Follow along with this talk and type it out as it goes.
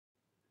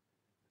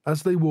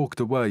As they walked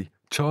away,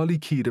 Charlie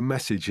keyed a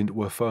message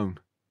into her phone.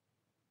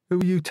 "Who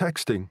are you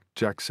texting?"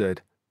 Jack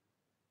said.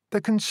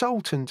 "The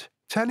consultant,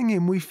 telling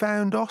him we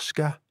found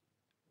Oscar."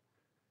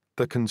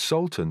 The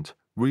consultant,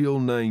 real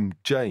name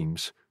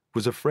James,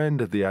 was a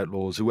friend of the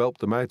Outlaws who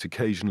helped them out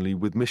occasionally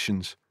with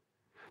missions.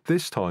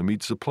 This time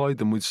he'd supplied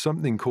them with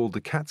something called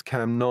the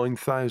CatCam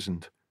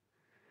 9000.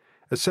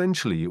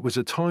 Essentially, it was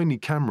a tiny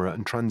camera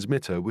and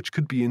transmitter which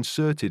could be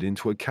inserted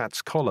into a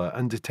cat's collar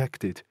and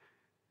detected.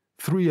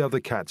 3 other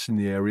cats in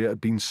the area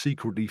had been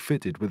secretly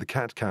fitted with a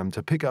CatCam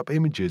to pick up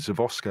images of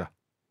Oscar.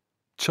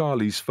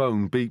 Charlie's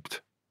phone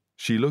beeped.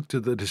 She looked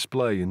at the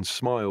display and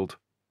smiled.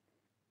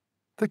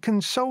 "The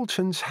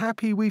consultant's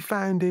happy we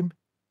found him."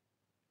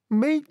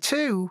 "Me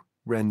too,"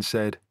 Wren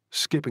said,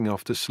 skipping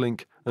off to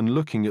Slink and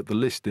looking at the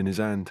list in his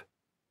hand.